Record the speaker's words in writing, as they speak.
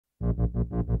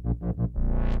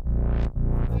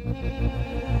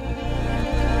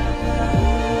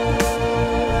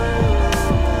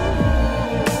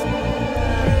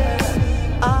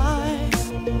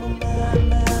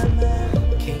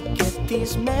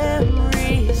These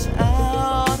memories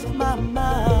out of my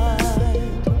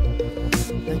mind,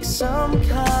 like some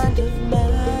kind of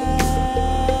madness.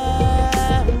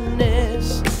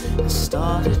 It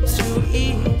started to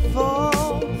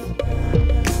evolve,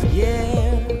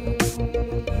 yeah.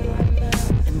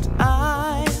 And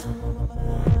I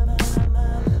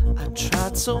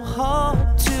tried so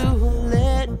hard to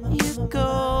let you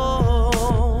go,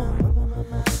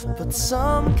 but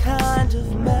some kind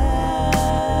of madness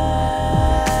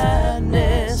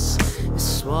is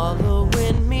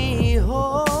swallowing me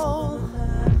whole,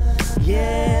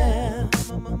 yeah.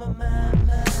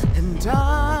 And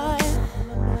I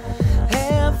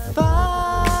have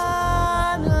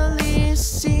finally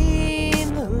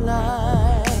seen the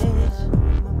light,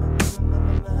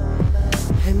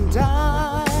 and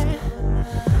I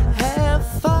have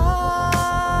finally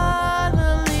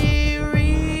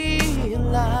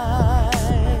realized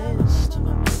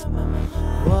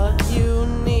what you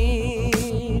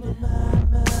need.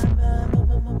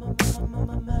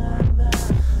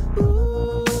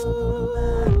 Ooh.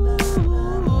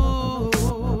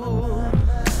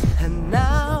 And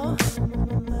now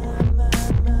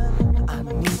I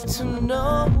need to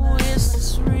know, is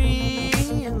this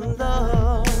real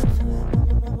love,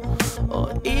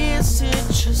 or is it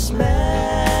just madness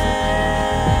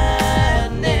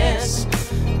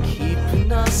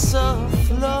keeping us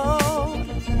afloat,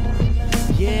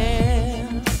 yeah.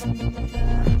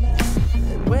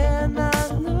 And when I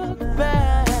look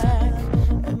back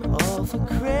at all the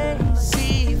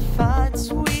crazy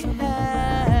fights we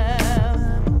have,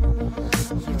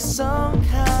 like some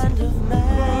kind of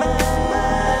madness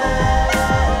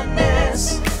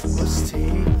was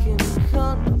taking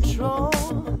control,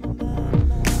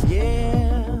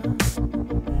 yeah.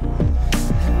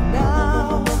 And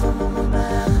now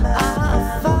I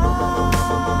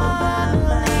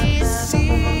finally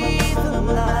see the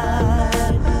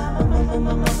light,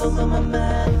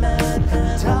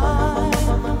 and I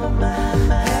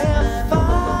have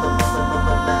finally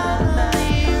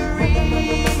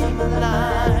realized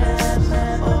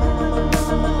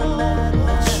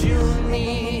what you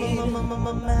need.